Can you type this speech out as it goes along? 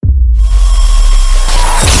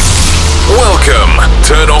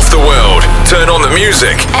turn on the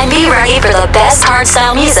music, and be ready for the best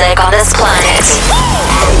hardstyle music on this planet.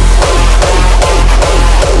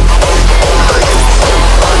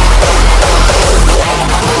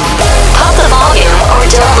 Pop the volume or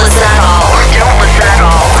don't listen at all.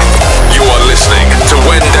 You are listening to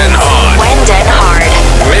When Den Hard. When Den Hard.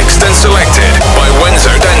 Mixed and selected by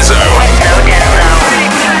Wenzo Denzo.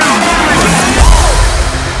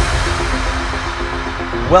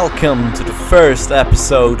 Welcome to the first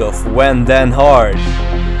episode of When Den Hard,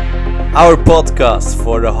 our podcast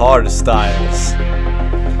for the hardstyles.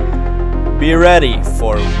 Be ready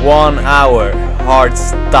for 1 hour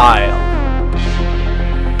hardstyle.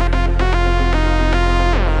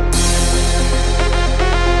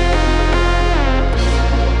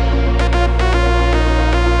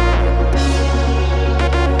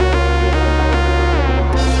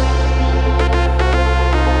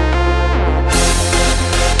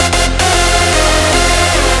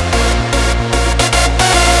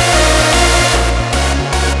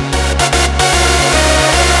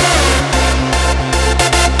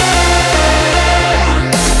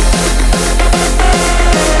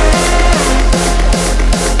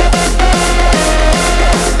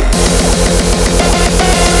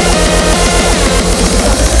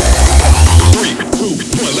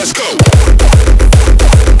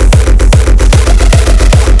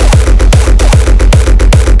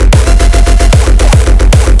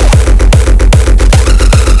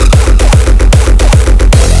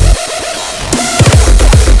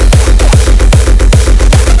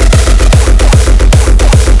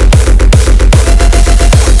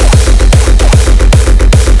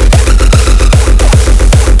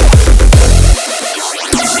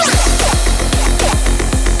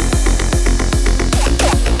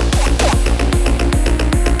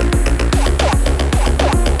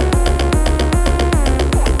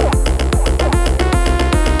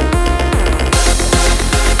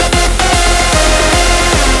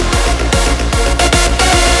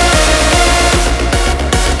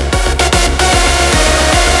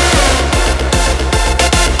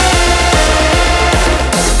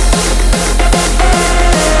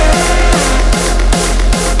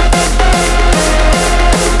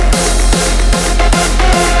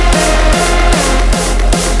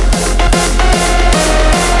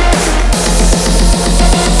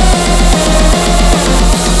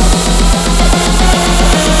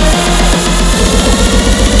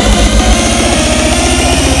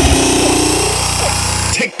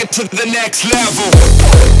 To the next level.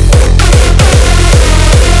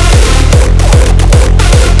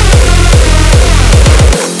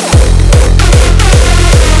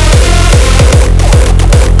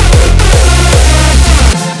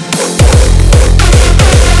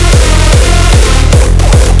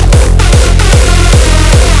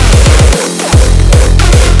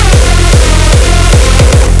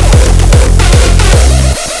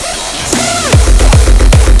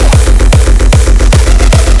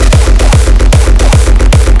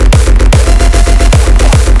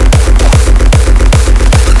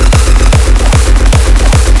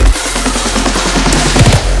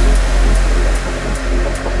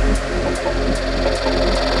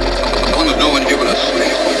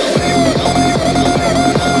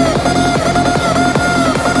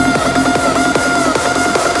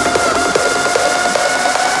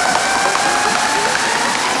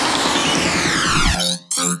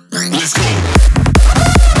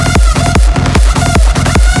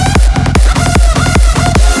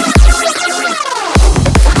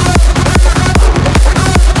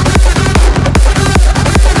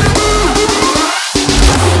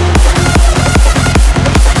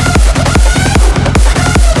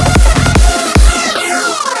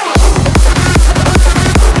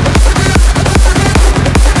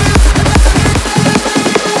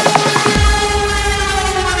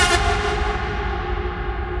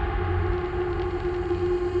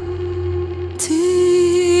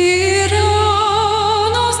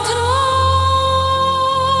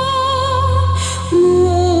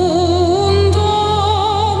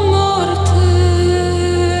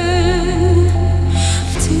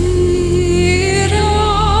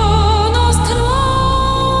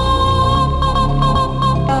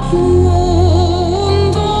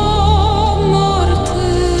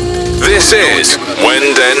 This is When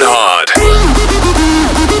Den Hard.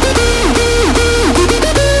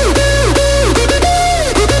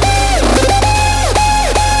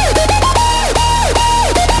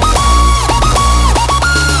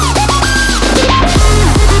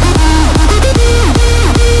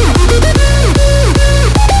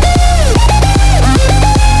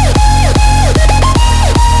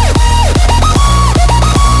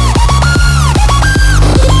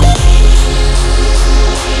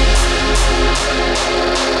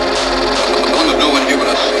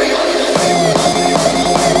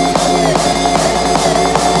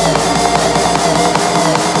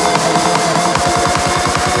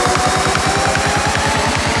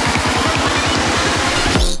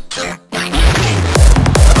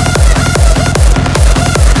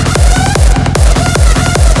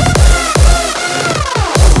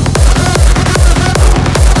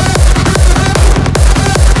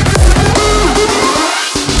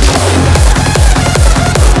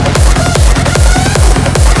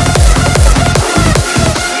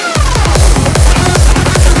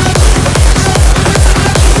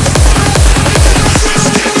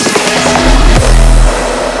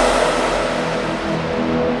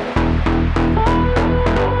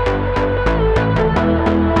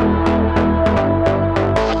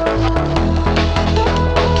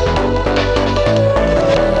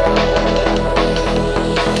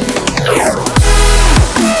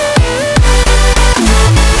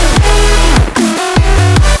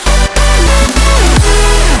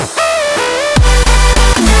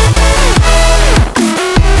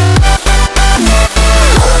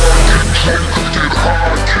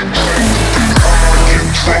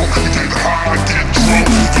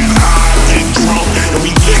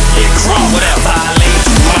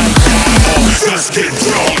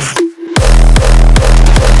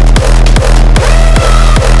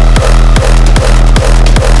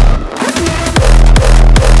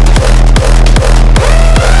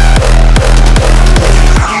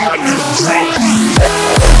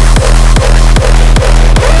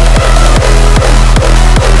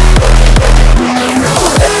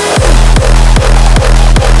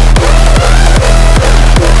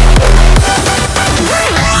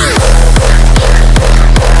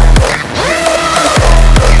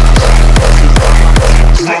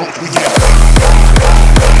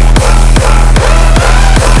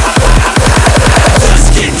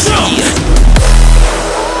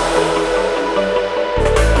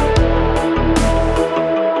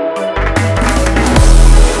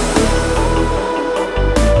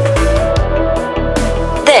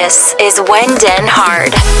 This is When Den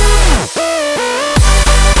Hard.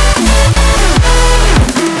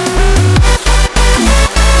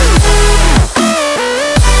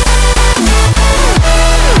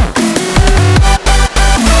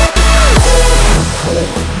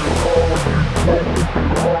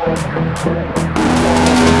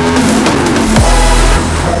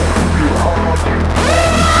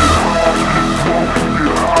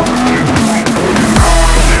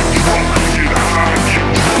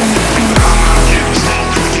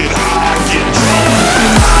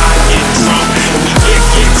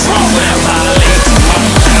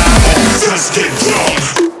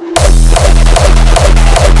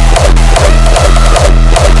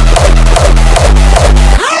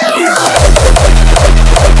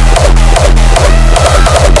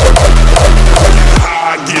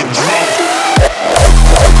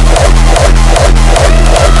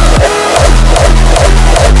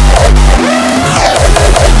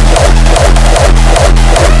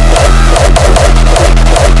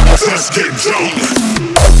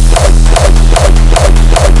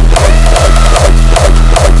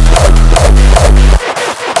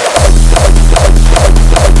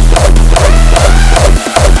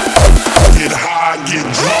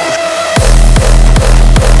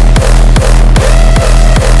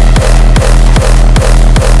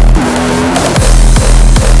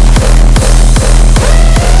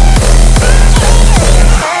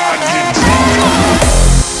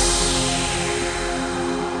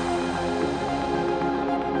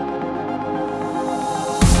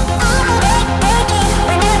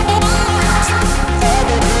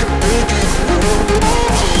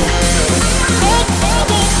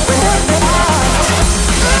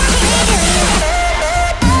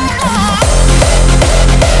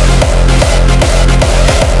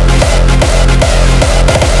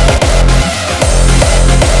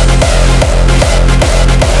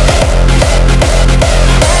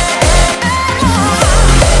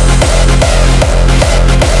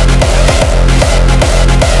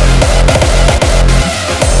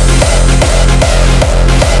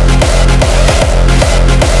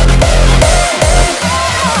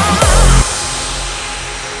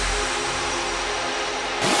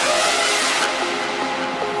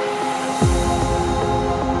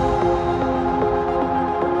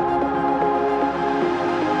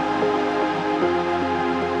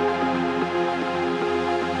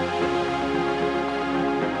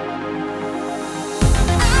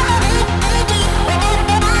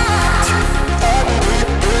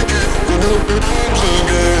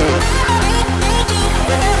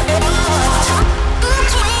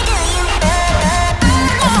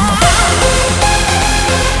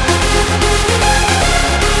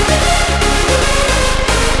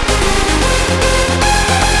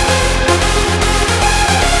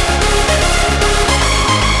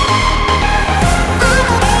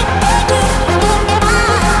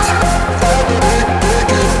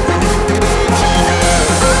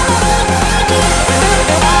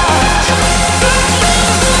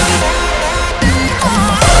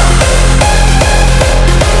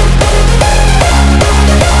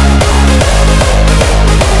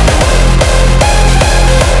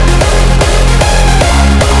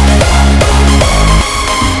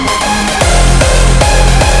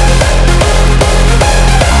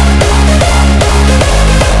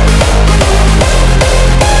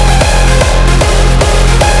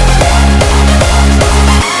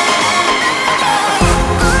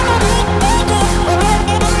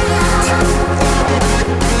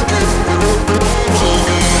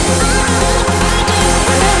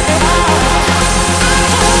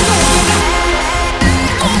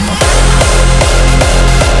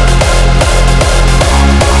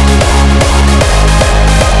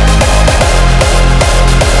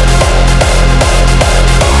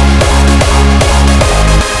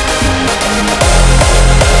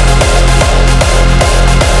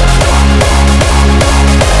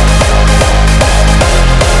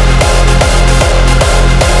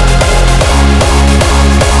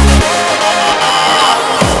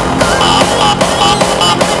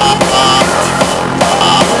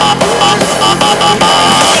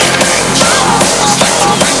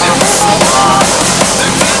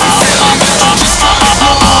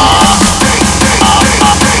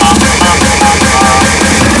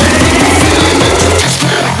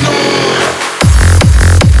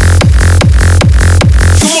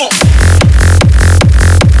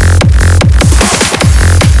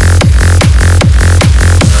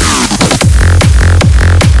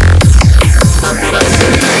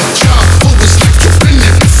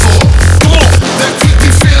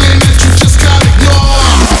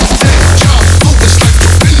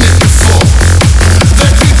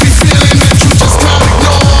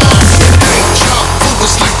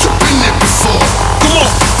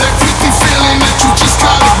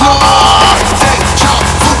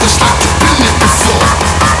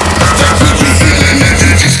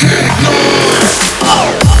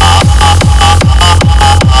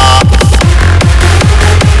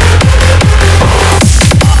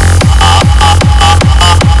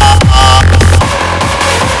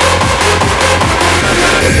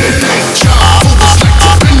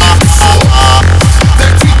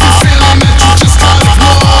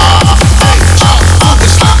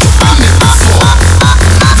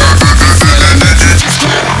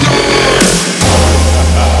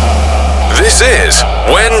 This is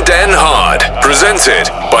When Den Hard, presented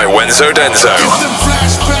by Wenzo Denzo. Give them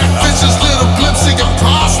flashback visions, little glimpse of your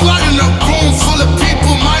past. Lighting a room full of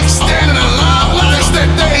people, mic standing alive. That's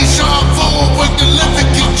that deja vu with the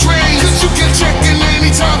living your dreams. Cause you can check in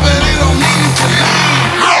anytime, but it don't mean you can leave.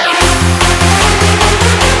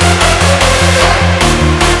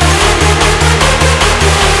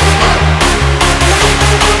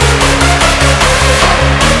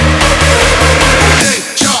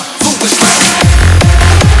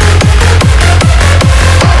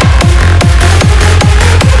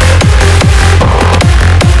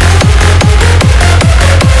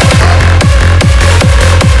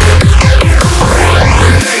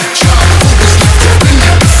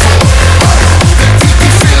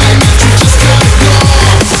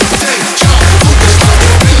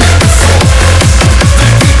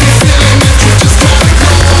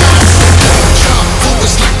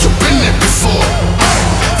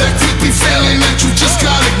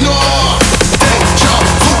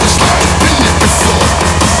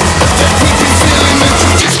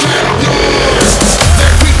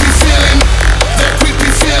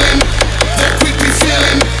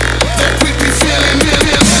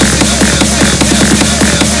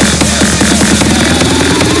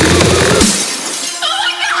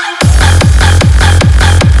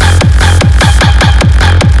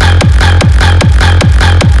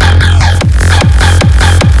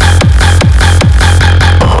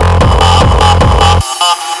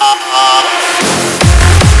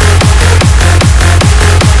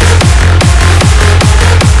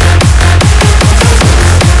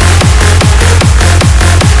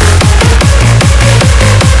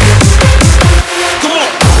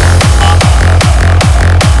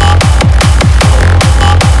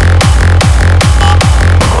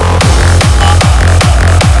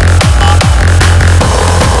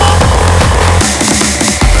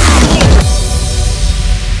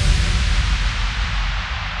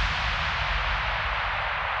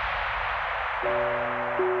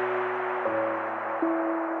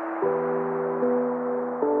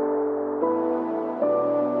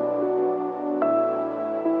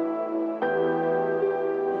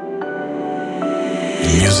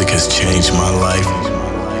 Music has changed my life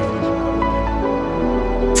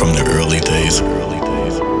from the early days.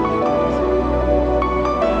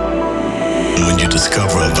 And when you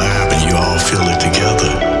discover a vibe and you all feel it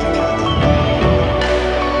together,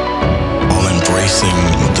 all embracing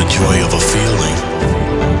the joy of a feeling.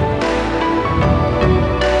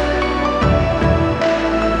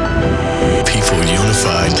 People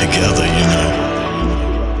unified together, you know.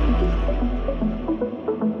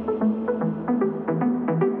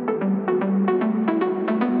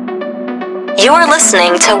 You are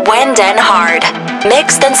listening to When Den Hard,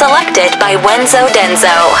 mixed and selected by Wenzo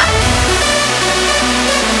Denzo.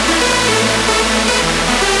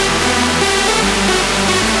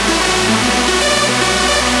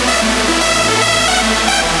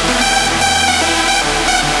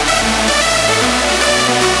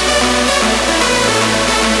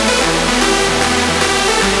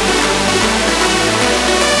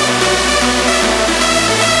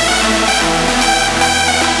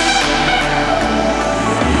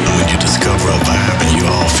 Discover a vibe and you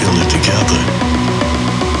all feel it together.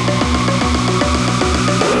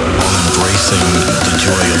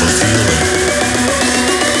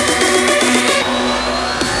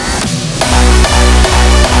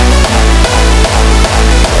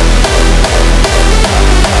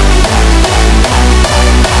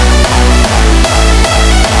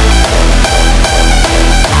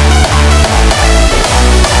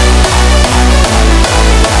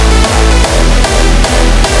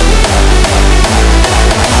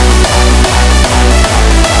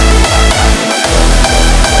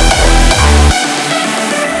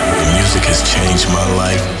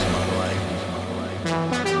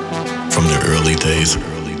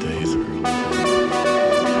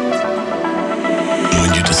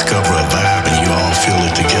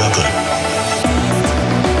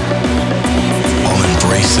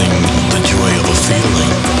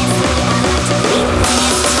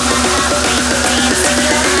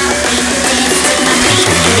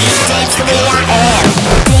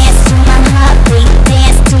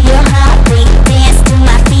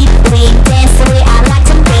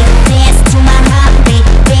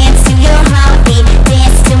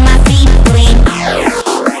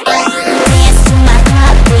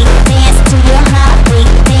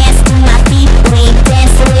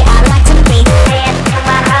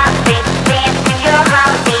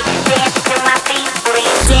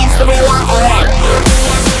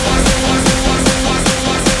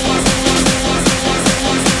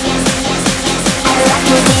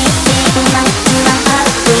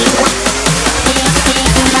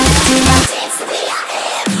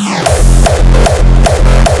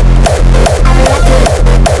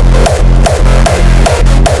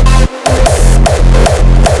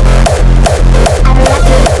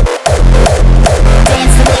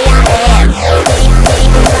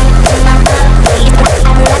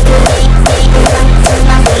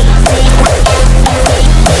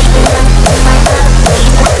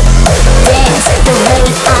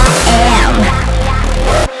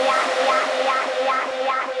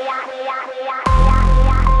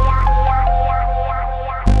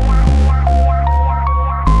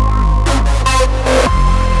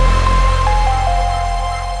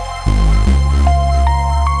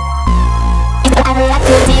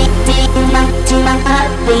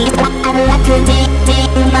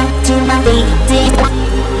 my beat,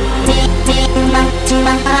 to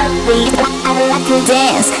my heartbeat. I like to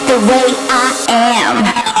dance the way I am.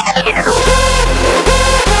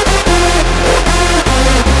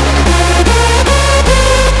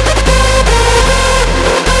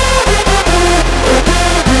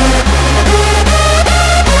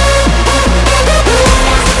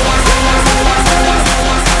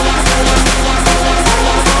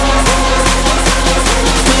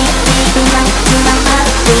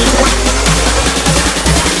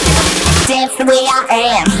 Dance the way I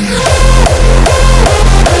am.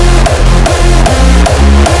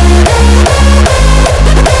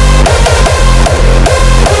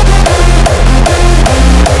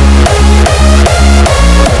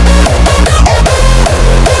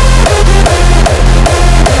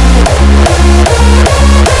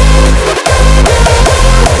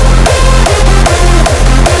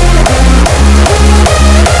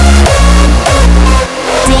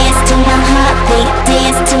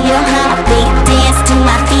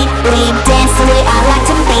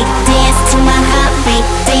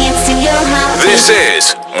 This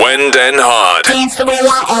is When Den Hard. Dance the way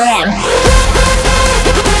I am.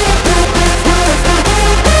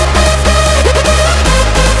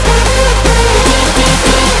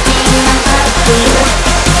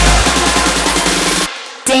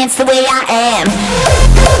 Dance the way I am.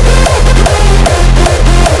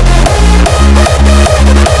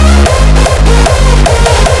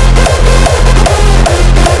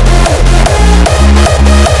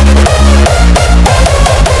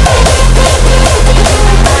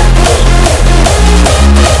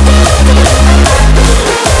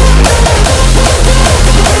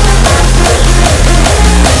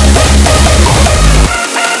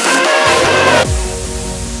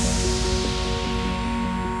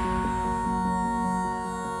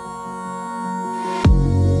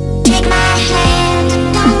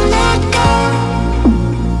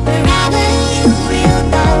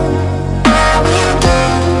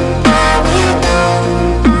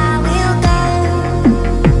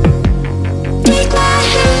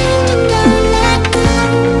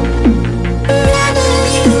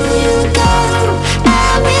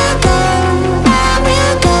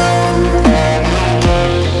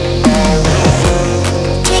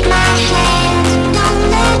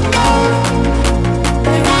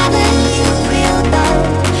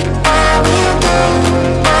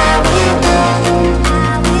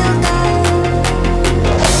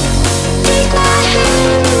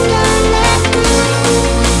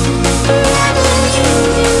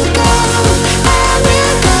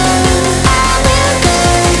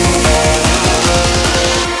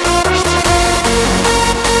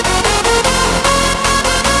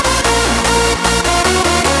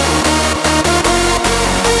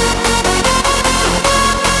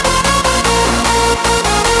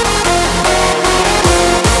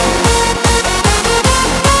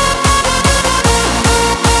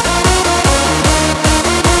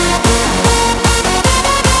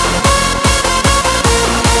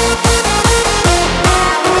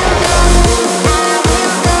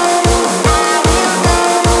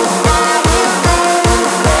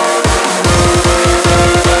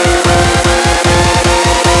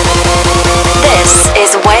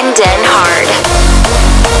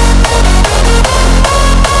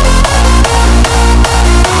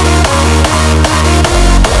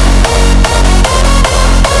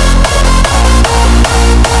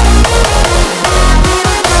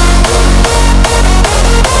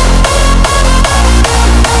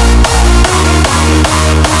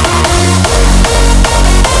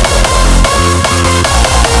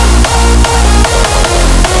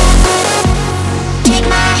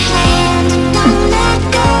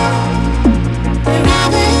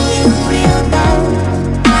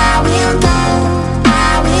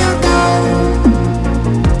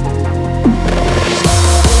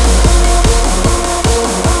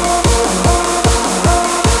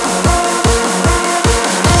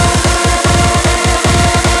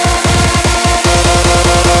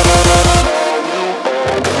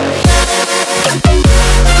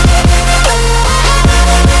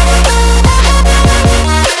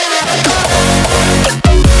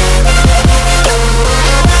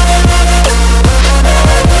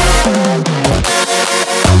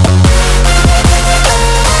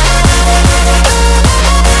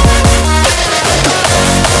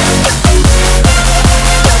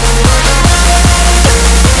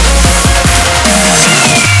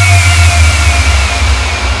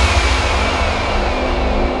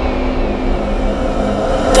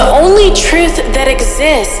 only truth that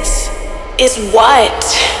exists is what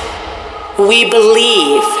we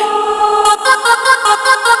believe.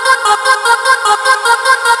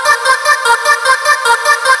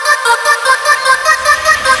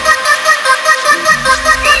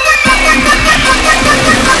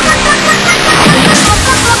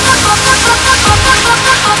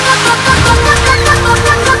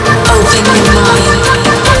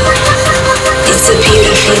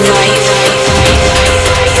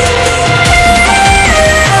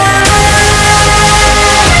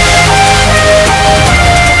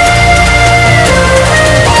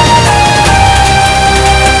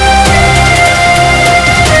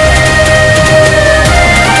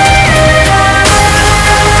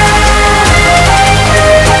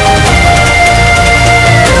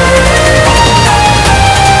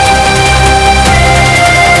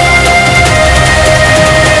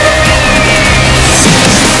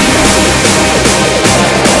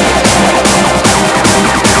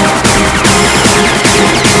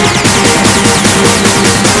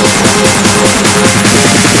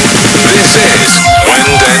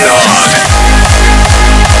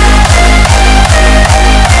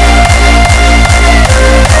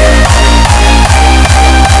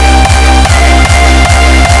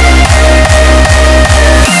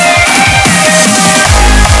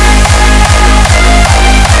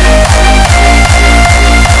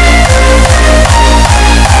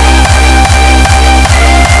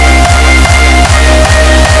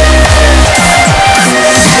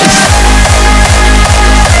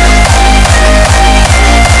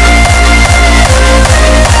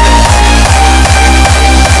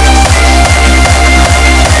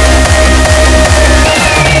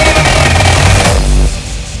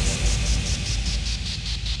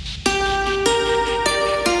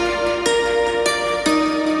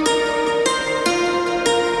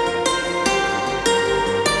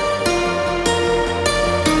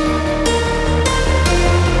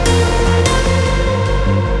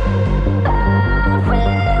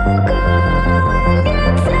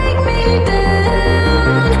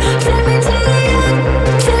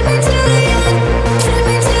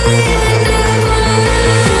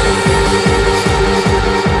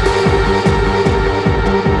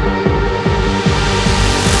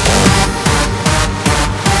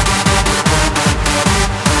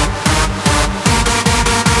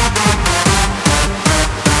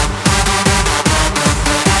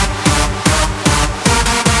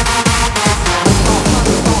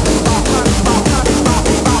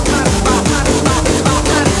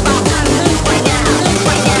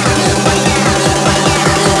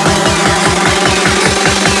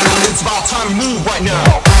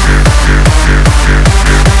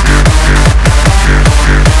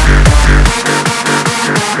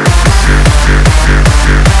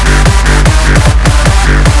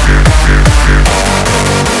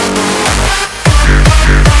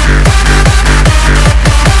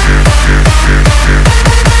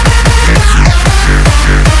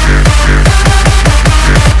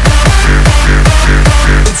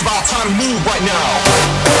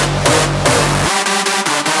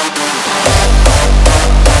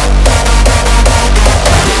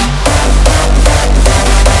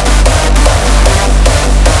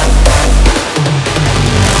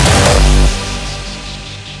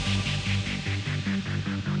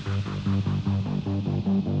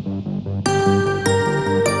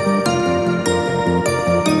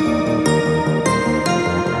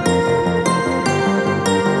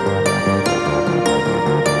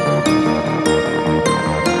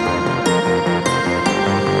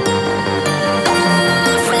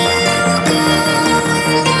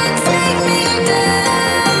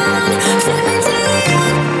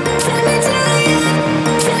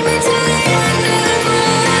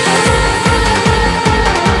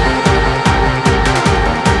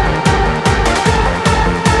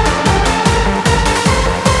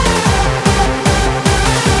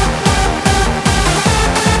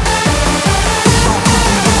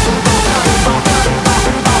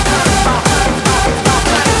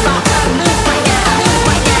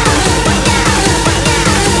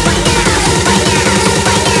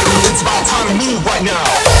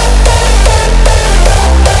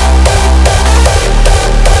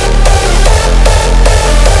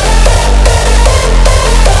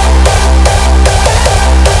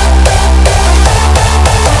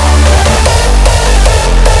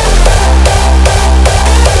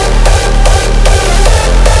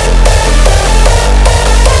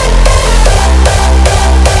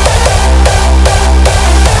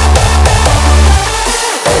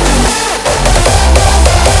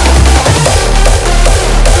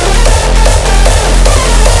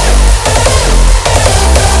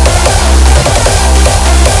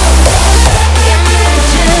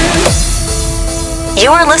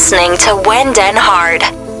 You're listening to When Den Hard,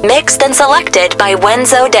 mixed and selected by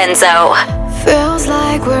Wenzo Denzo. Feels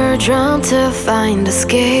like we're drawn to find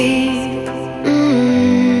escape.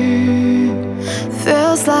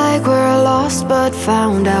 Feels like we're lost but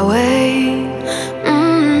found our way.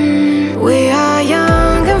 We are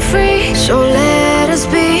young and free, so let us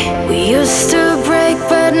be. We used to break,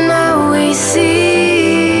 but now we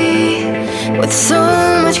see with so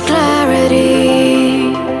much clarity.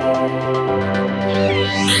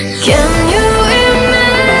 Can you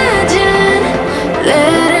imagine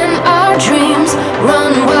letting our dreams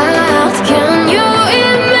run wild? Can you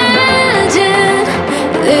imagine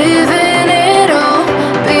living it all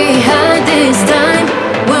behind this time?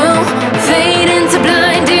 We'll fade into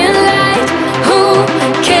blinding light. Who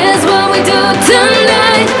cares what we do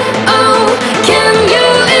tonight? Oh, can you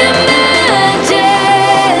imagine?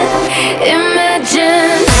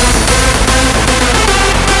 Imagine.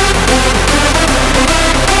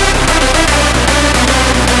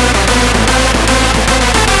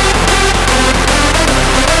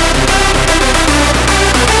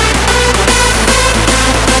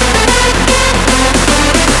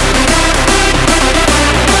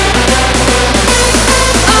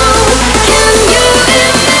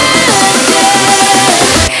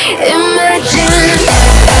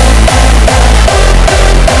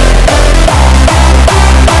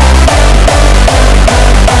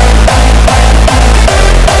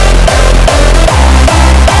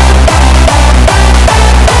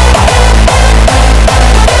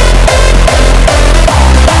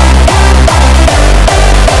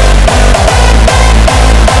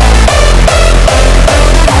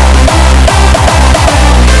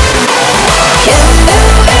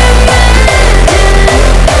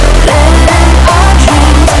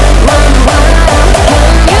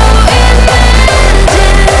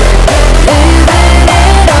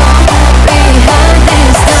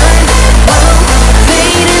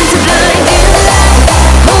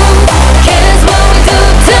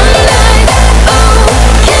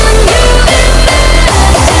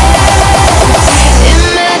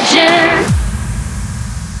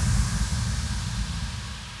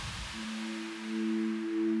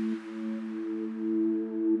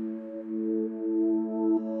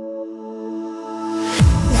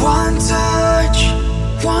 One touch,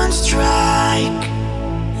 one strike.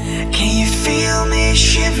 Can you feel me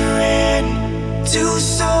shivering? Two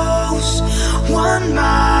souls, one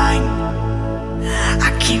mind.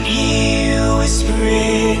 I can hear you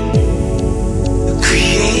whispering,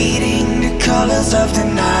 creating the colors of the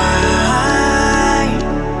night.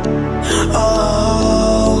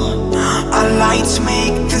 Oh, our lights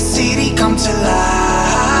make the city come to life.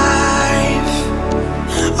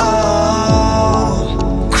 Oh,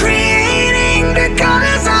 creating the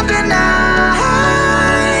colors of the night.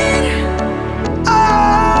 Oh,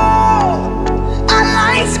 our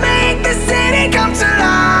lights make the city come to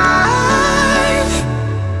life.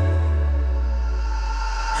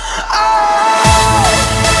 Oh,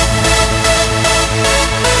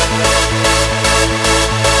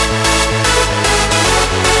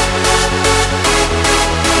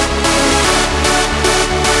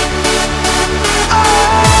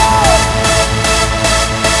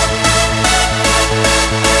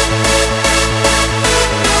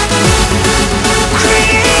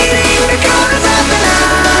 creating the colors of the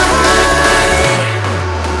night.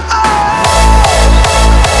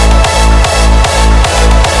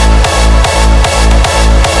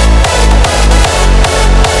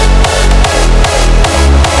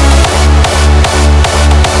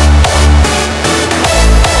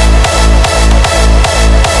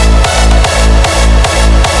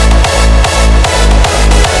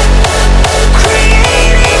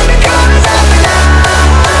 Creating the colors of the night.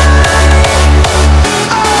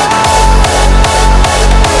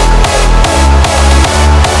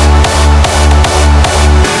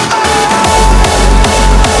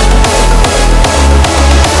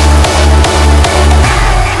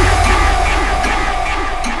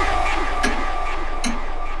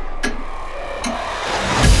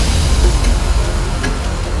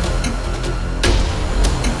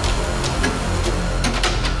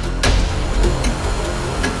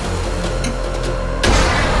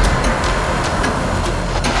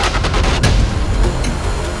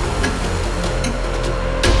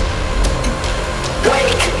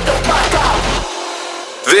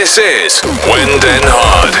 This is When Den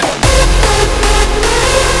Hard.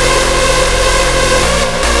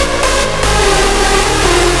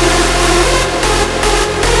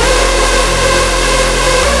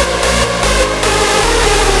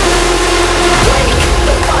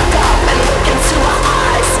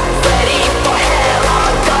 Ready for hell,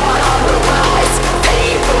 on God on the rise.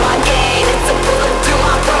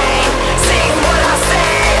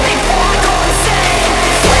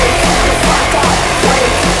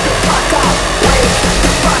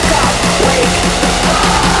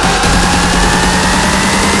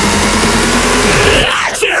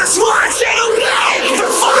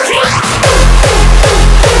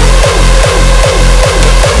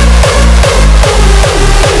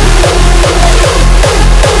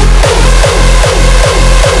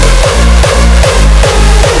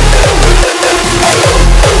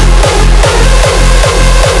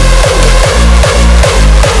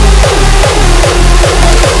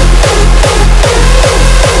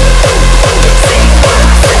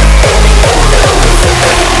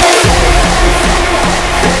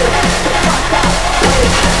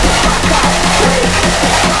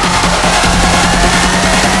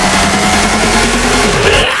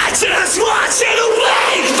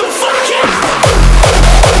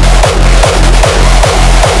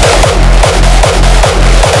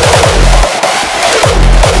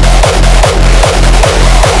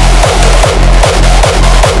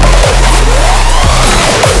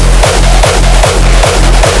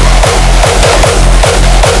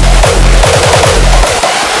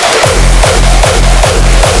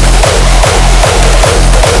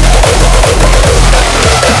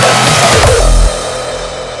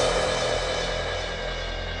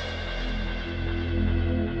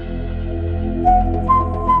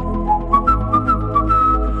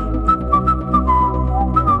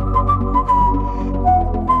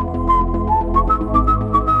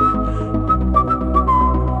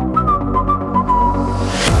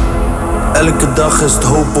 elke dag is het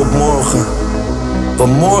hoop op morgen.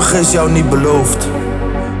 Want morgen is jou niet beloofd.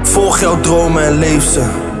 Volg jouw dromen en leef ze.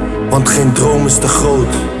 Want geen droom is te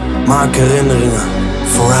groot. Maak herinneringen,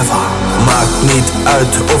 forever. Maakt niet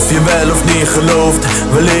uit of je wel of niet gelooft.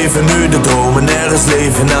 We leven nu de droom en er is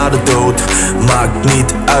leven na de dood. Maakt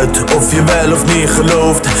niet uit of je wel of niet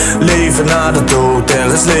gelooft. Leven na de dood,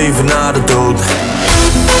 er is leven na de dood.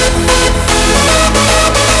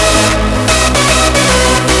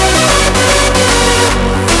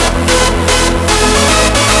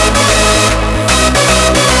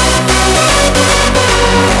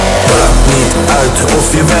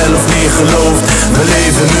 Of je wel of niet gelooft. We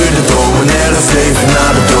leven nu de droom en er is leven na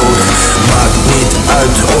de dood. Maakt niet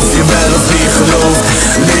uit of je wel of niet gelooft.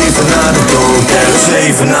 Leven na de dood, er is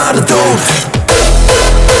leven na de dood.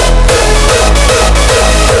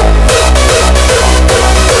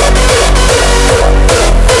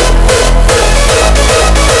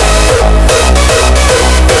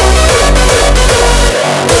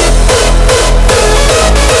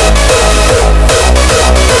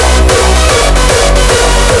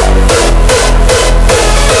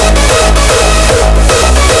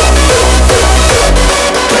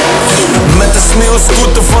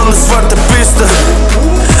 Sneeuwscooter van de zwarte piste.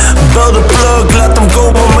 Bel de plug, laat hem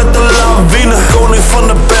komen met de lawine. Koning van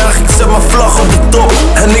de berg, ik zet mijn vlag op de top.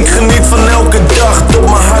 En ik geniet van elke dag, tot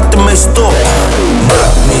mijn hart ermee stopt.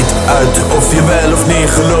 Maakt niet uit of je wel of niet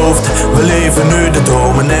gelooft. We leven nu de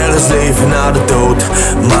droom en er is leven na de dood.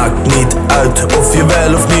 Maakt niet uit of je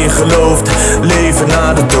wel of niet gelooft. Leven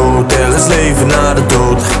na de dood, er is leven na de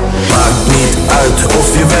dood. Maakt niet uit of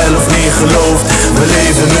je wel of niet gelooft. We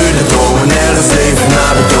leven nu de droom en er is leven na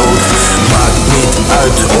de dood. Maakt niet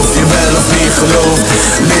uit of je wel of niet gelooft.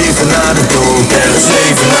 Leven na de dood, er is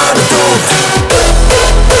leven na de dood.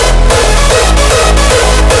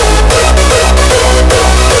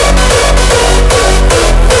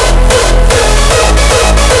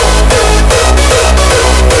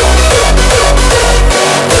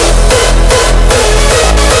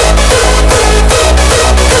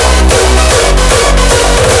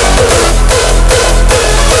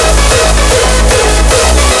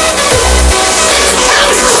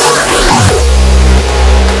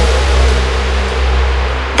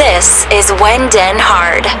 This is When Den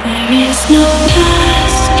Hard. There is no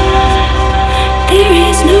past, there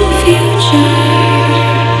is no future,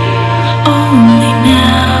 only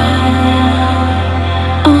now,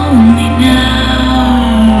 only now.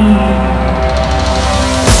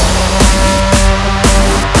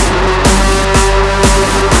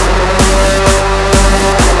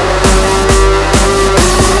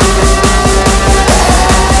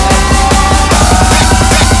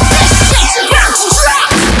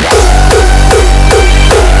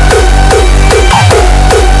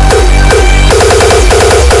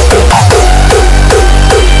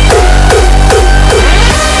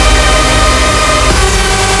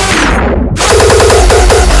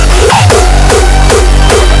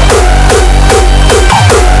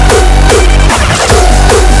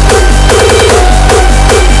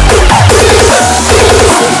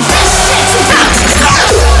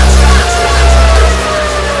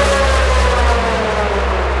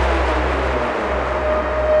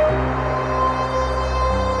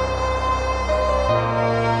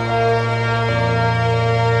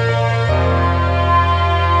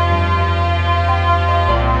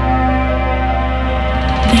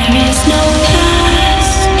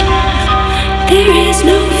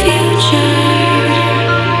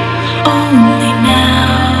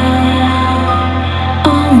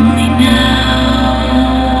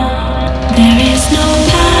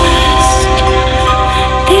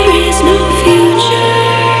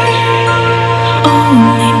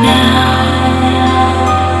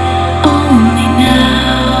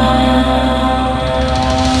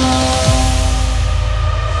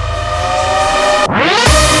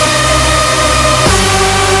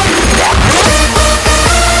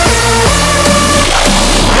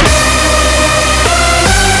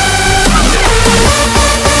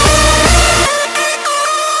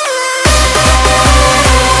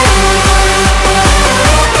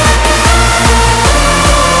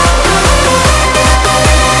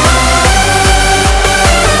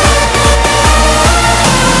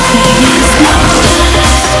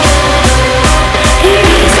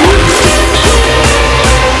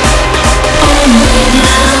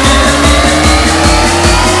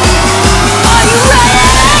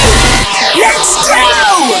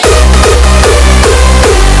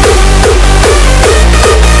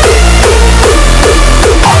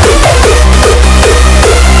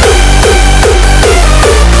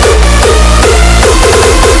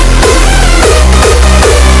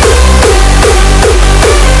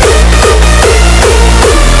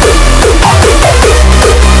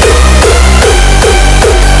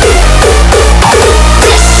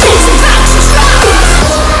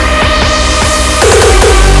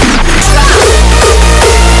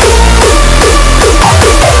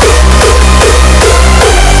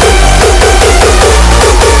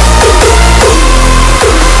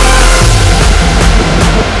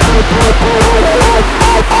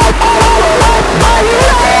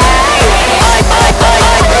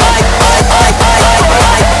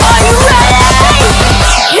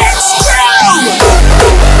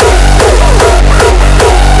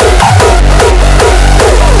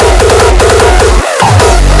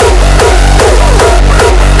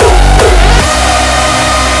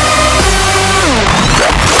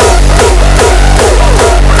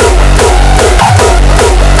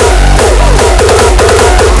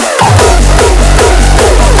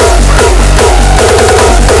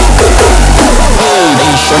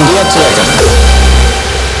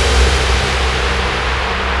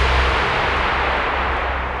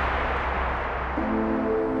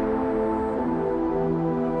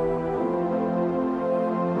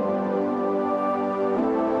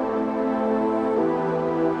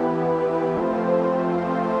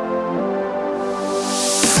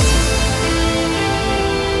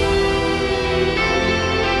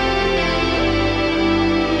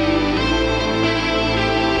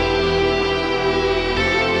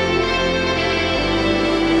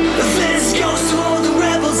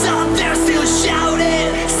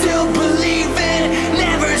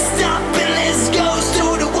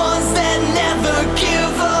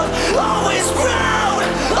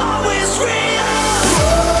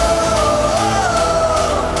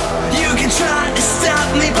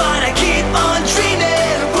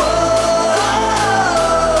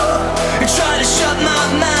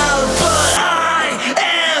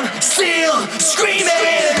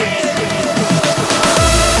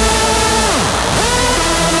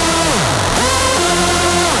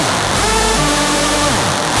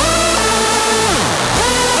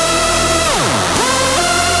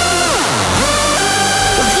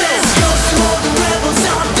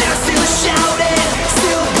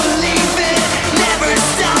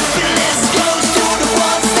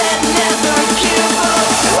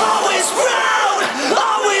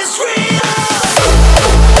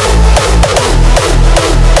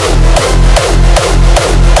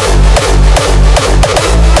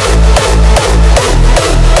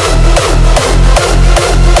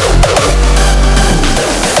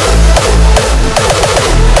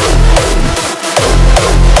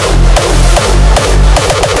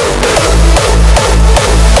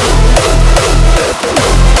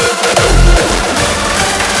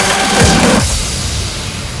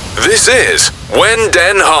 This is When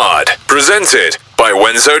Den Hard, presented by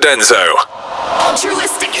Wenzo Denzo.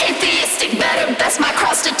 Altruistic, atheistic, better, best my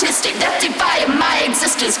cross statistic that defy my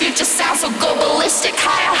existence. Future sounds so go ballistic,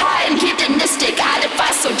 high and hedonistic. I defy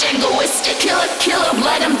so jingoistic. Killer,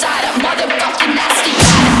 let him die. That motherfucking nasty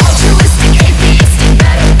guy. Altruistic, atheistic,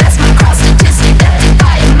 better, best my cross statistic that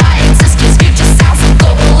defy my existence. Future sounds so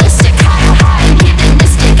go ballistic, high and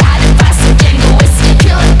hedonistic. I defy so jingoistic.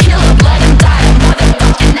 Killer, let him die. That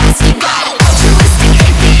motherfucking nasty guy. Altruistic,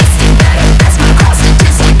 atheistic, better, best my cross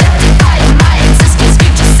statistic that defy my existence.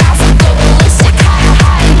 Future sounds so go ballistic,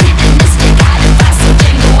 high and hedonistic. I defy so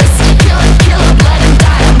jingoistic. Killer, let him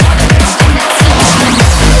die. That motherfucking nasty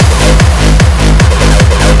guy.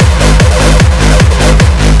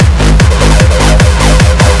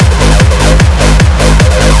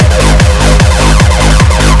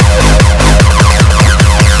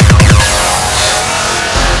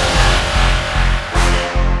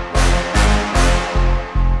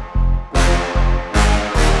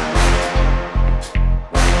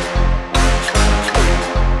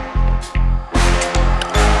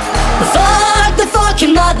 Fuck the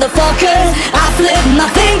fucking motherfuckers. I flip my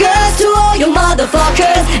fingers to all you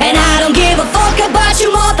motherfuckers. And I don't give a fuck about you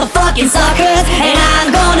motherfucking suckers. And I'm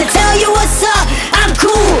gonna tell you what's up. I'm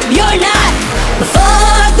cool, you're not.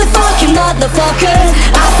 Fuck the fucking motherfuckers.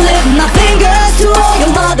 I flip my fingers to all you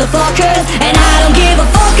motherfuckers. And I don't give a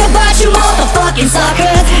fuck about you motherfucking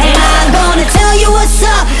suckers. And I'm gonna tell you what's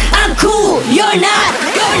up. I'm cool, you're not.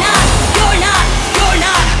 You're not, you're not, you're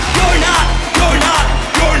not, you're not, you're not,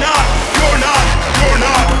 you're not, you're not, you're not, you're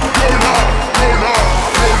not, you're not, you're not,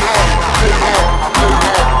 you're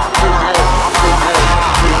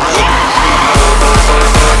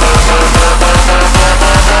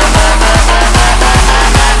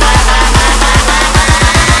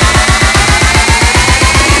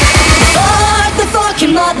Fuck the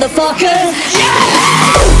fucking motherfucker.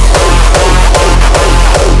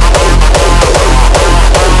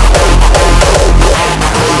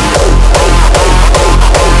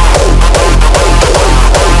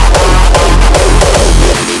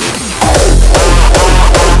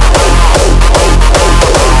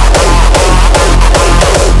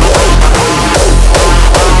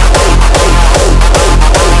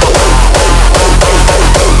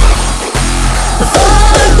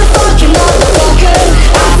 Fuck the fucking motherfucker.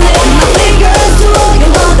 I flip my fingers to all you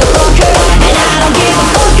motherfuckers. And I don't give a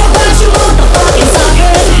fuck about you motherfucking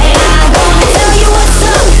suckers. And I'm gonna tell you what's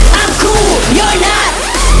up. I'm cool, you're not.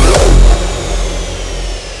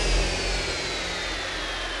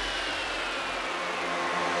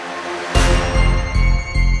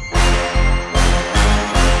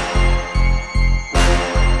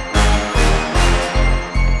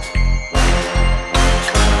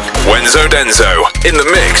 Wenzo Denzo in the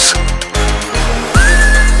mix.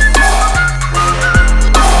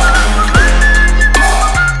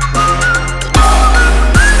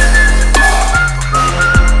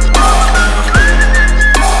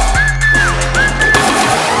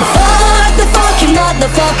 Fuck the fucking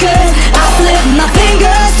motherfuckers. I flip my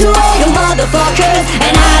fingers to all you motherfuckers.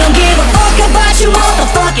 And I don't give a fuck about you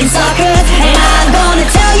motherfucking suckers. And I'm gonna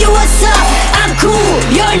tell you what's up. I'm cool,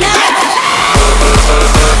 you're not.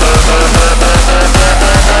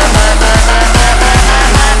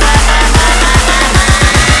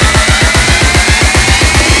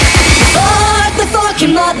 Fuck the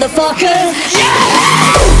fucking motherfucker.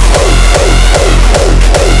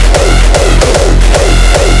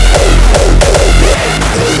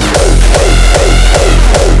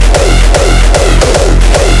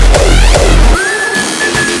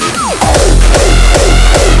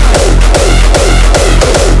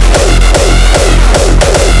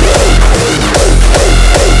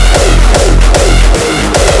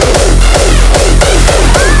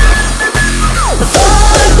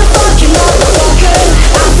 Fuck the fucking motherfucker.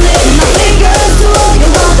 I flip my fingers to all you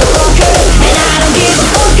motherfuckers. And I don't give a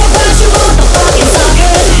fuck about you motherfucking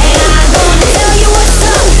suckers. And I'm gonna tell you what's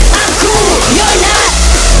up. I'm cool, you're not.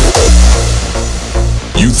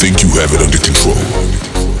 You think you have it under control.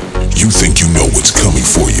 You think you know what's coming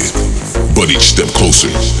for you. But each step closer,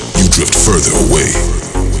 you drift further away.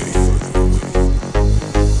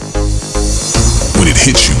 When it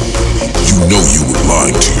hits you, you know you were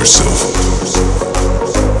lying to yourself.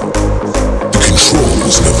 The control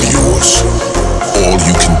is never yours. All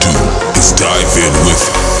you can do is dive in with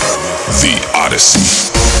the Odyssey.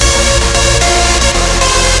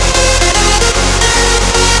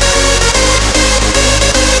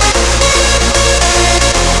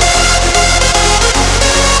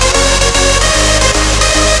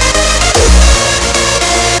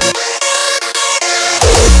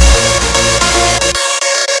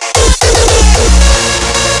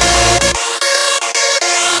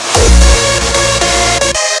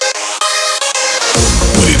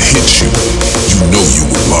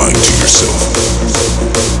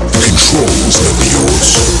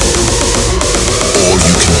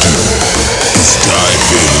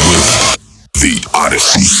 The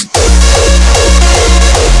Odyssey.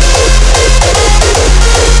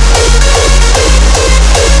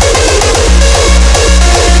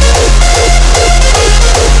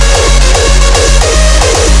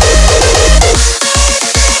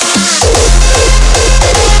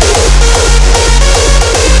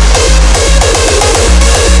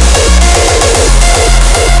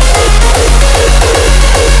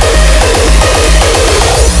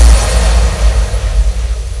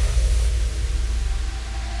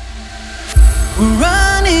 We're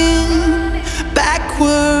running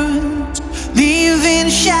backwards, leaving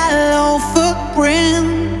shallow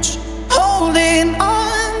footprints, holding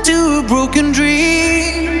on to a broken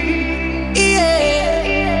dream.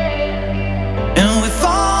 Yeah, and we're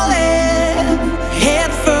falling head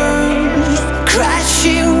first,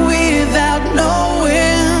 crashing without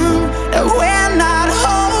knowing that we're not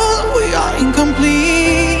whole, we are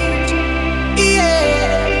incomplete.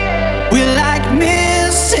 Yeah, we're like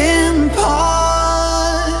missing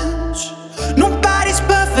parts. Nobody's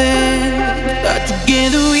perfect, but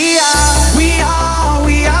together we are. We are,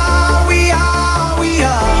 we are, we are, we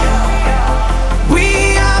are.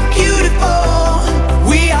 We are beautiful.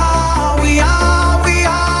 We are, we are, we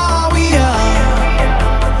are, we are.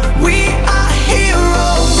 We are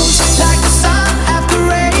heroes. Like the sun after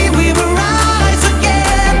rain, we will rise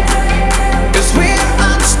again. 'Cause we're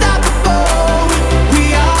unstoppable. We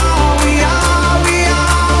are, we are, we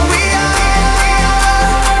are, we are.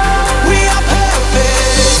 We are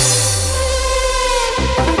perfect.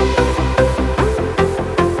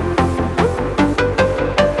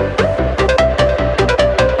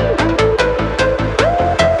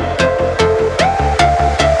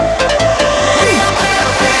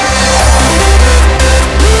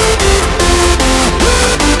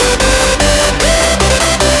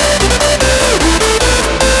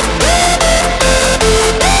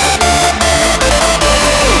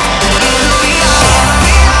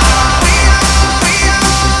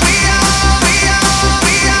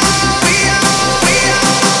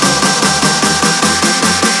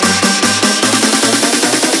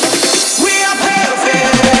 We are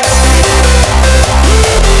perfect.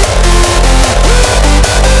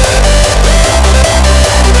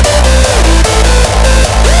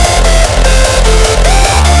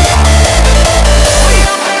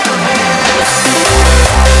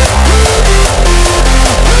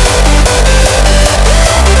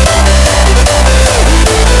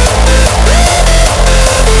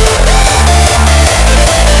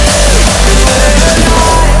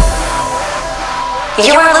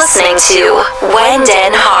 You're listening to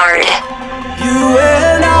Wenden Hard. You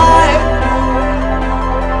and I.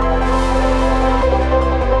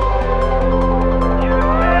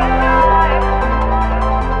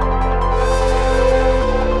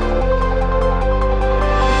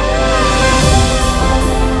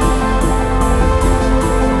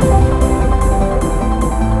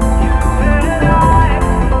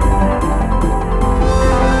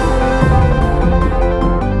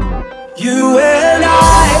 You and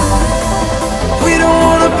I, we don't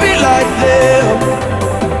wanna be like them.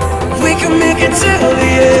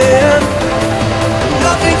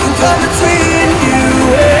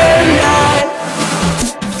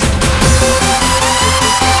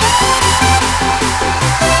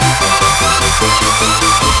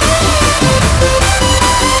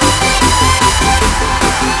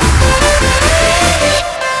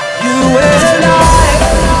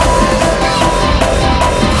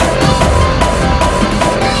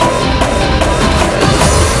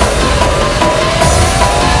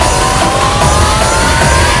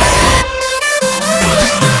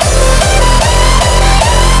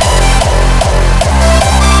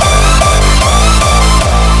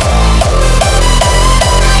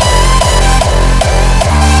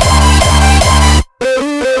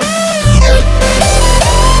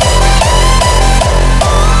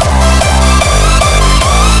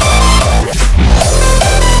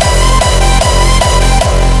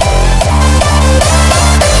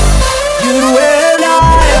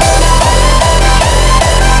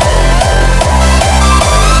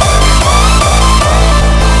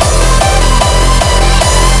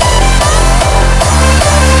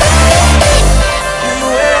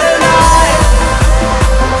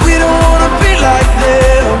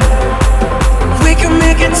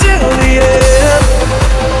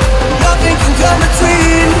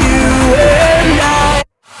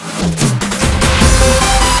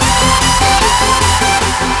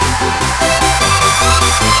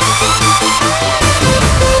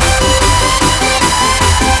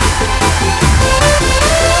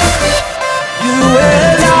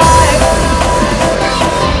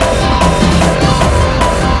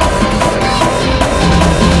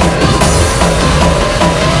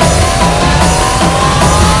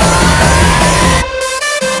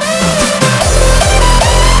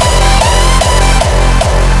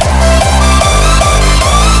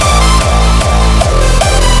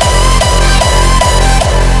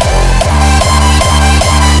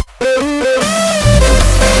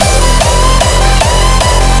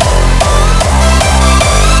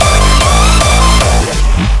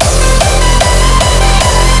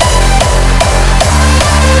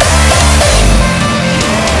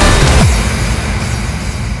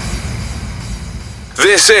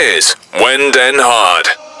 This is When Den Hard.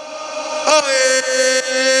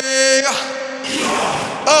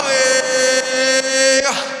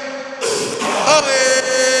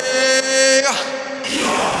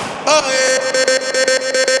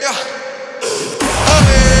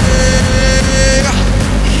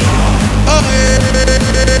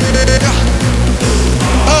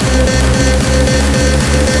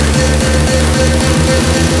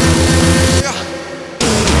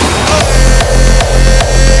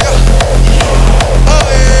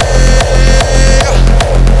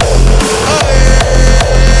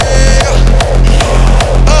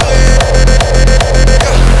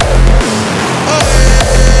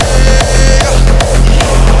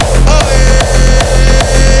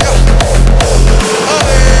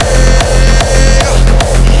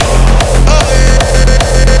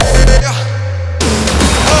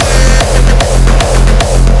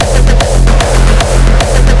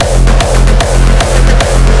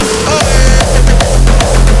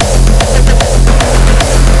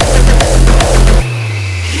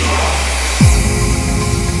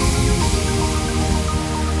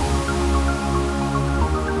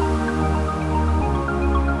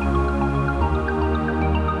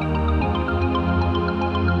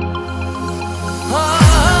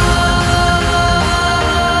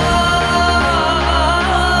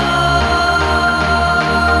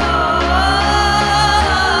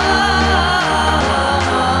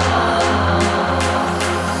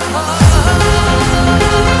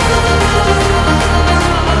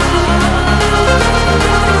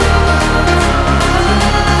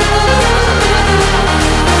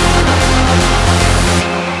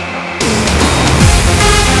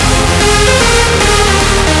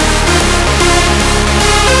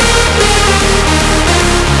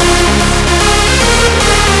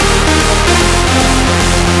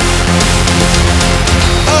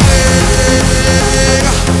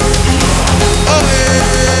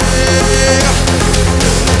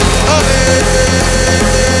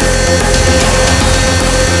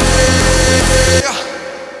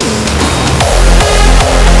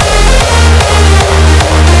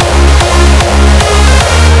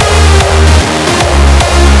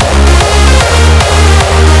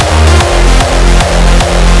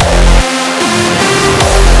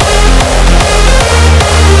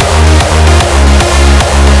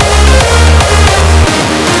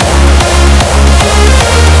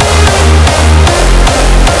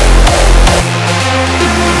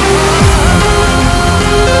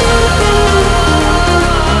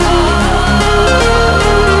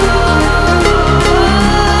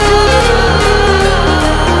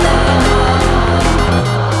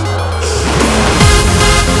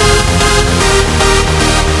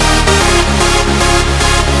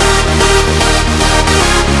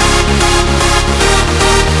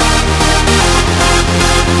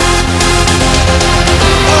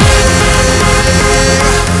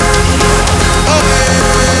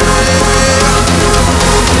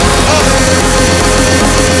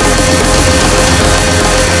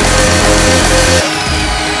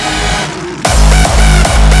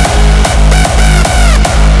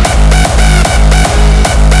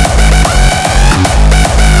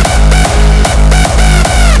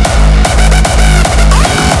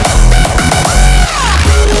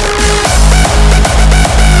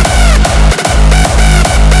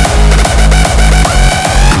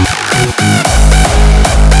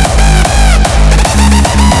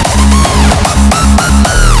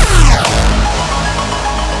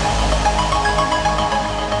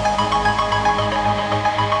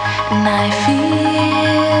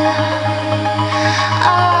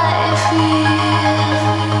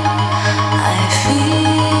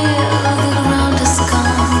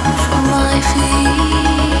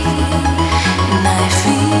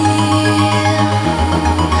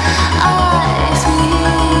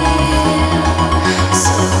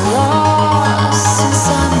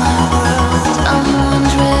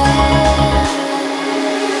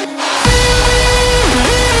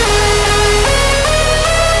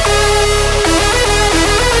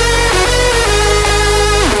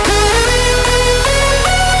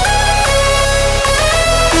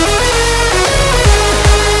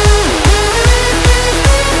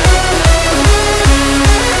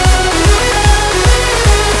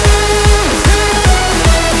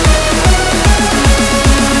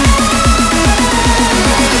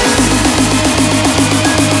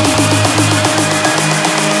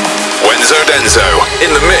 Denzo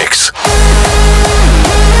in the mix.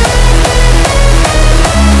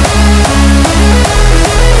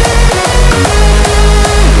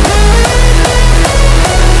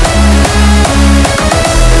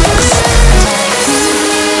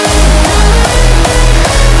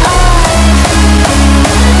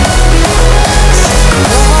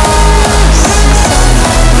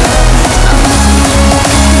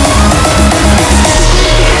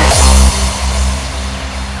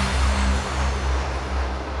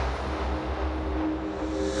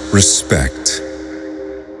 Respect.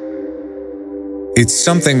 It's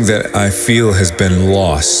something that I feel has been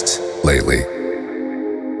lost lately.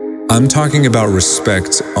 I'm talking about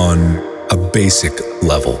respect on a basic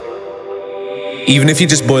level. Even if you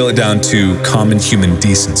just boil it down to common human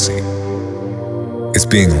decency, it's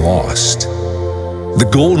being lost. The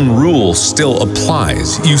golden rule still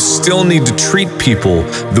applies. You still need to treat people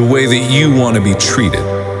the way that you want to be treated.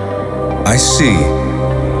 I see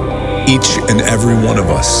each and every one of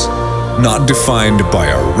us, not defined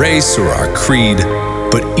by our race or our creed,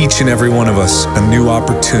 but each and every one of us a new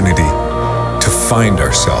opportunity to find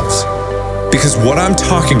ourselves. Because what I'm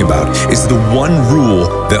talking about is the one rule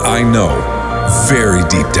that I know very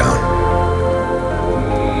deep down.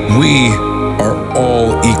 We are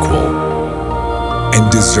all equal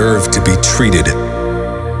and deserve to be treated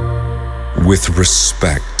with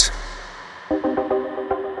respect.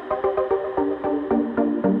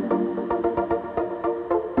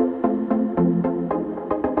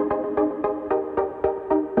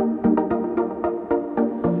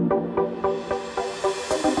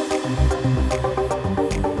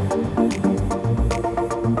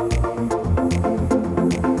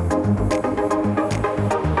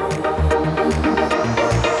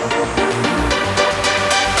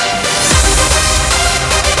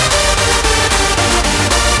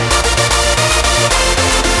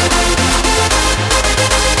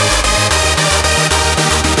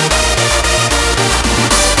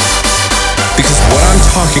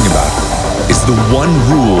 Talking about is the one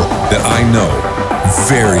rule that I know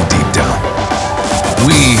very deep down.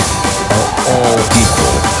 We are all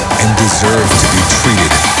equal and deserve to be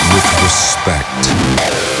treated with respect.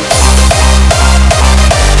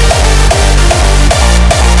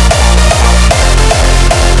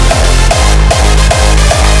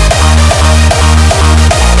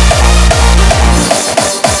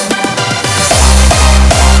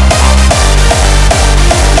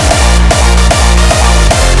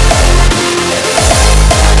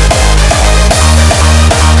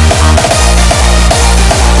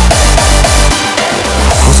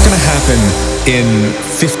 In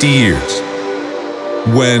 50 years,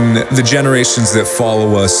 when the generations that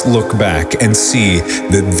follow us look back and see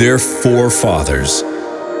that their forefathers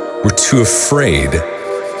were too afraid,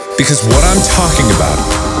 because what I'm talking about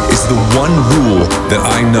is the one rule that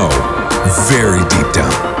I know very deep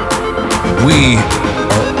down. We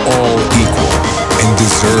are all equal and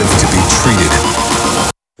deserve to be treated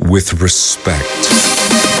with respect.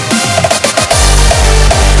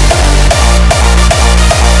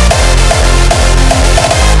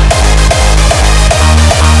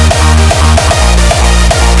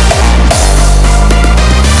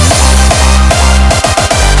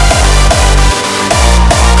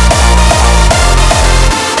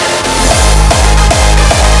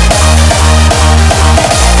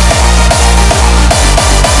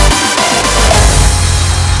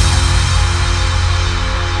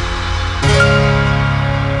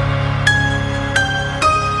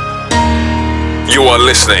 You are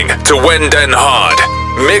listening to When Den Hard,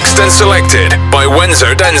 mixed and selected by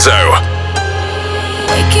Wenzo Denzo.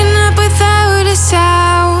 Waking up without a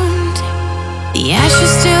sound, the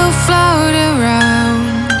ashes still float around.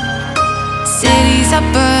 Cities are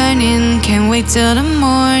burning, can't wait till the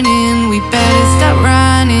morning. We better start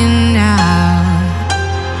running now.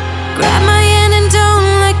 Grab my hand and don't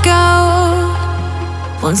let go.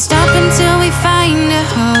 Won't stop until we find a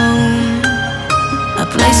home. A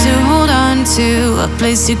place to hold on to, a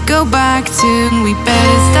place to go back to. We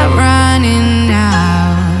better start running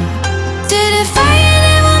now. To the fire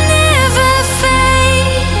that will never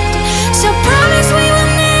fade, so promise we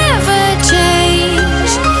will never change.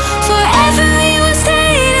 Forever we will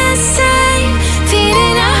stay the same,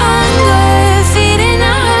 feeding our hunger, feeding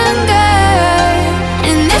our hunger.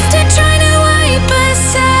 And if they're trying to wipe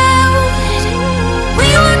us out, we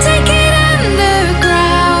won't take it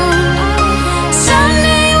underground.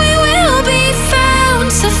 Someday we will be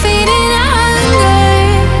found, so feeding our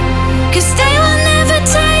hunger, 'cause they will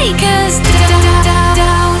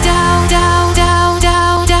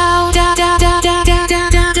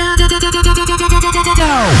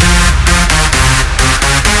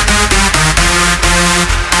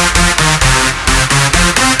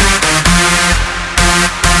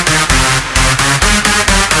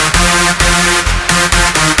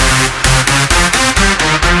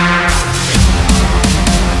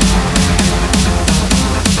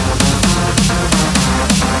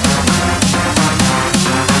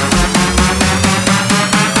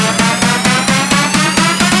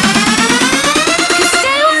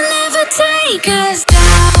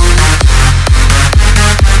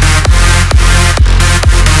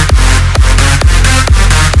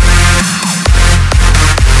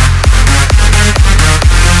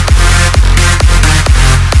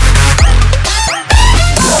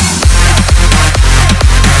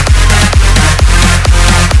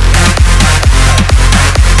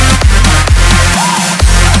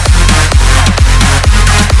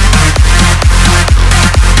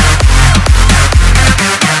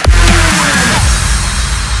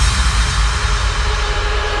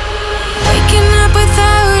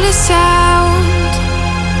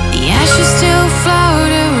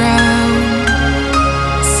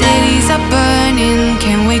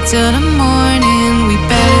wait till the morning. We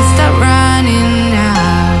better start running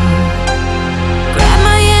now. Grab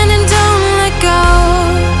my hand and don't let go.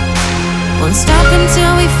 Won't stop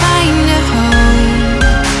until we find a home,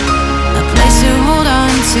 a place to hold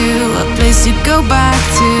on to, a place to go back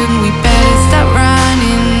to. We better start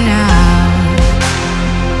running now.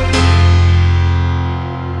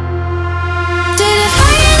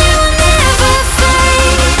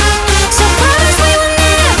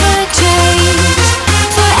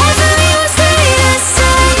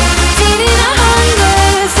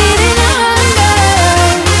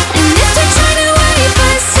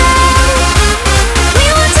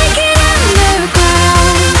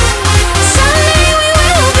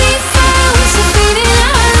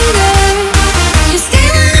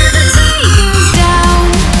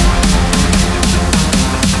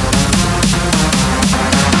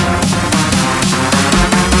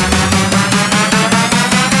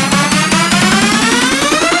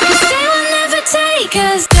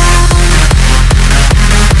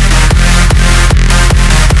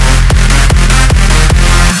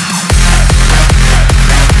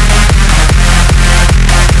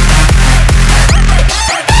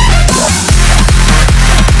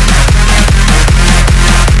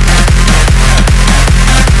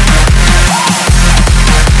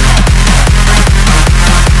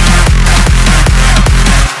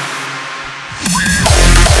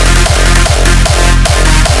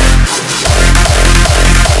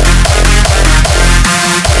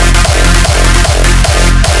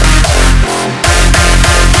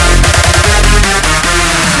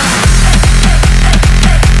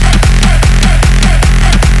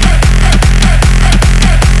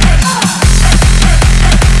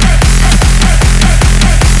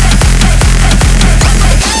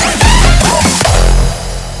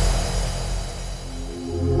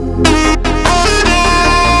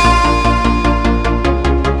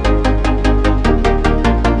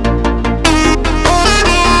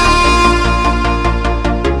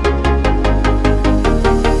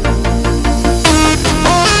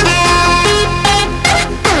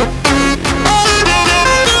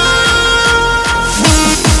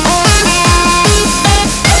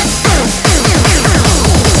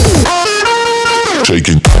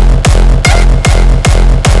 Shaking.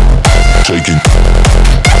 Shaking.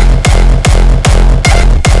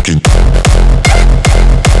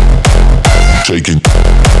 Shaking.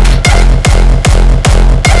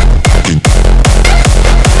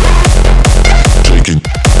 Shaking.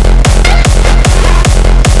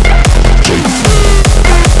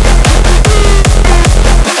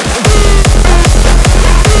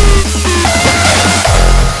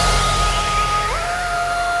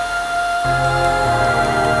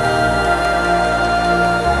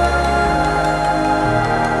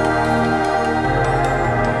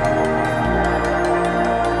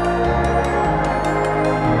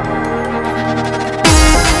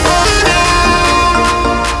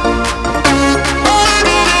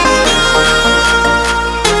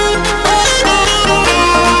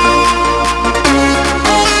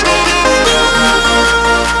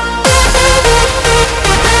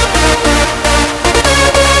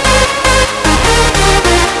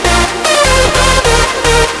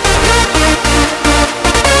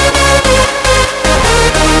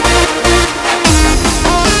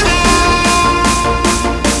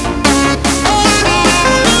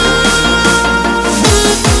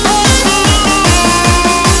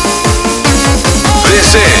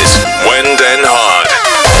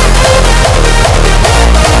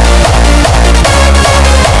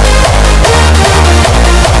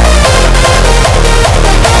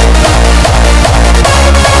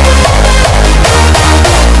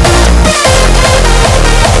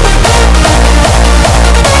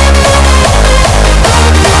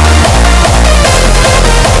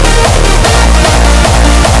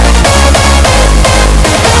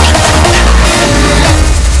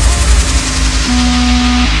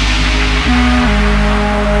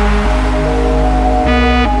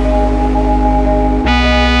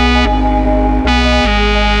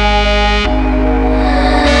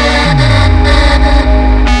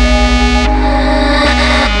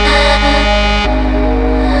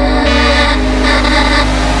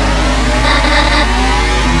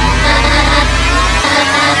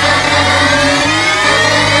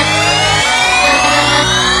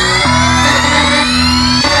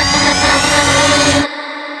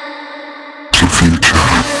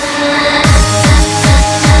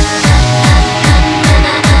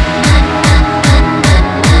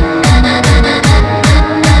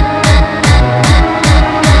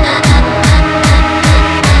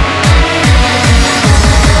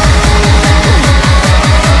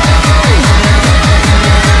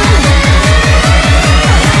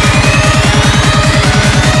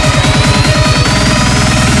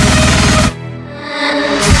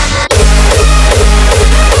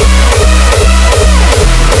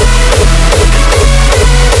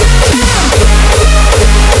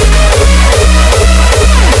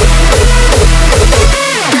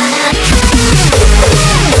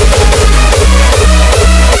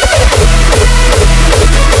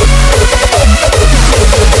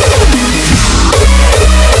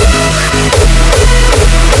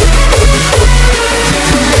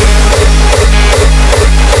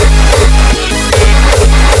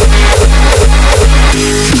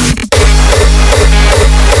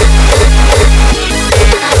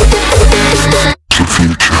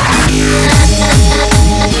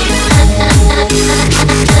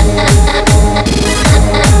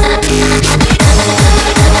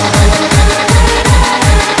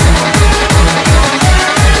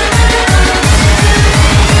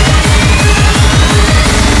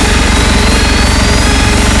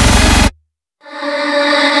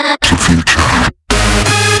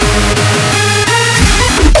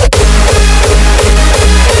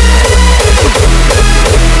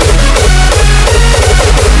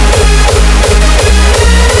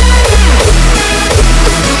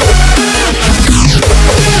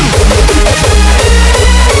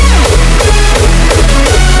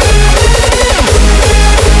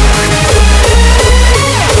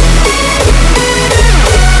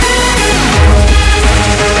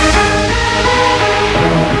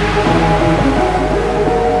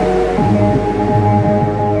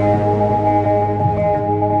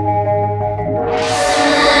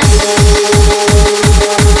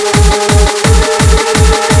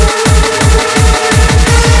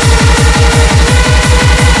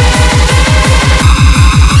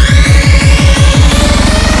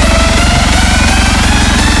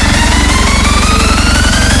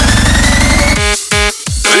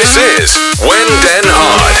 This is When Den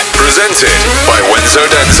Hard, presented by Wenzo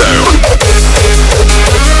Denzo.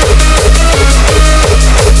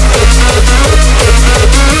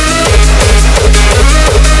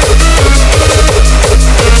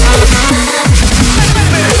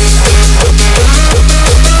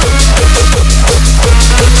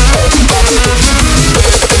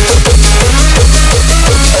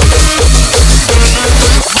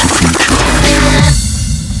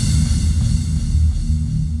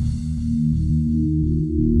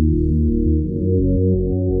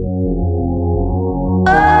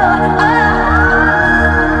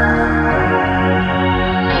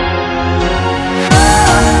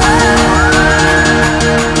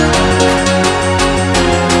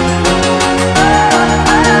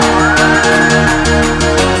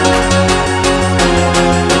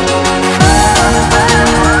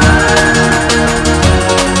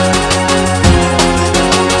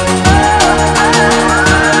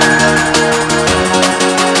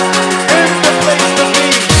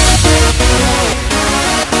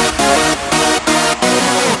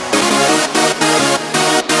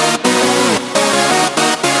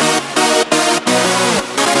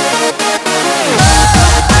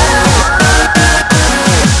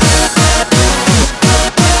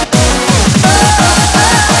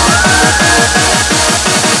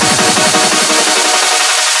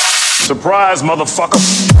 Surprise, motherfucker.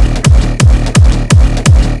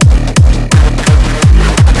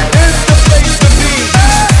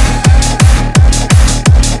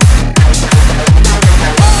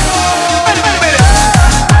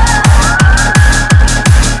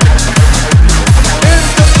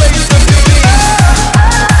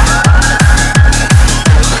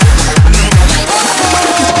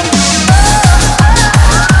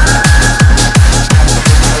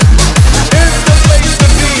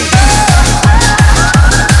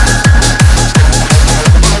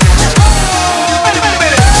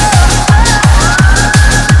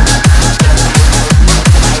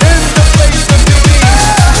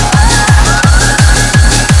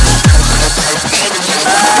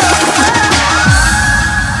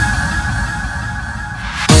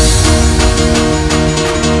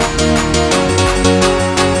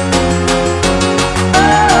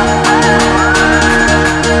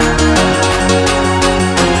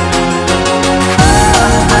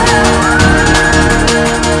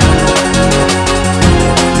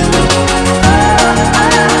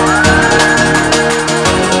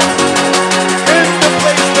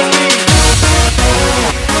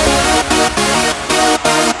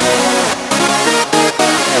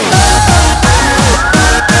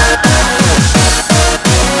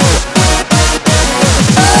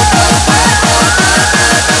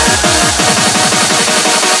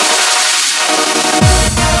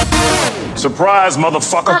 Surprise,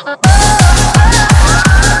 motherfucker.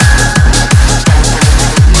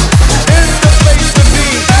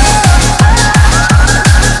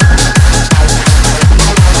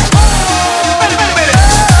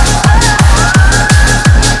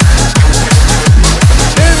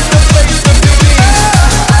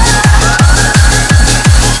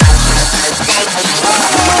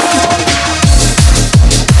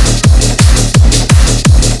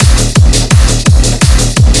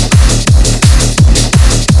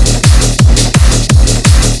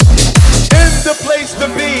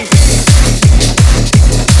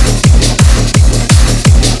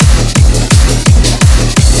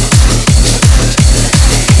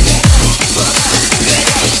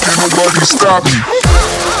 Stop me.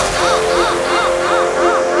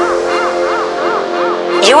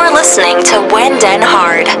 You are listening to When Den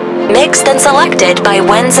Hard, mixed and selected by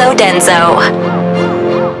Wenzo Denzo.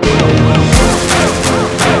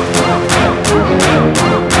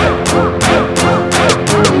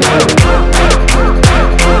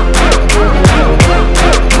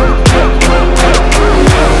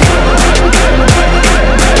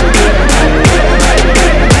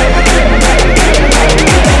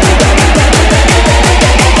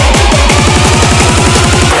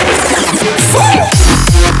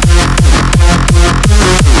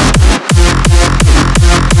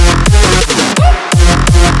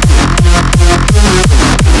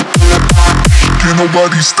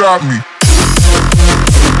 Nobody stop me.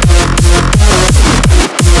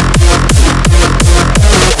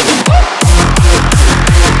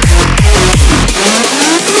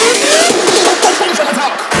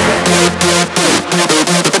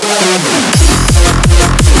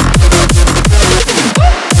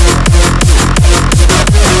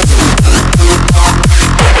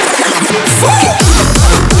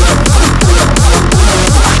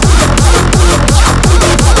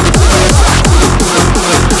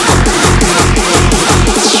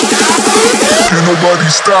 nobody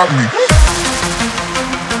stop me.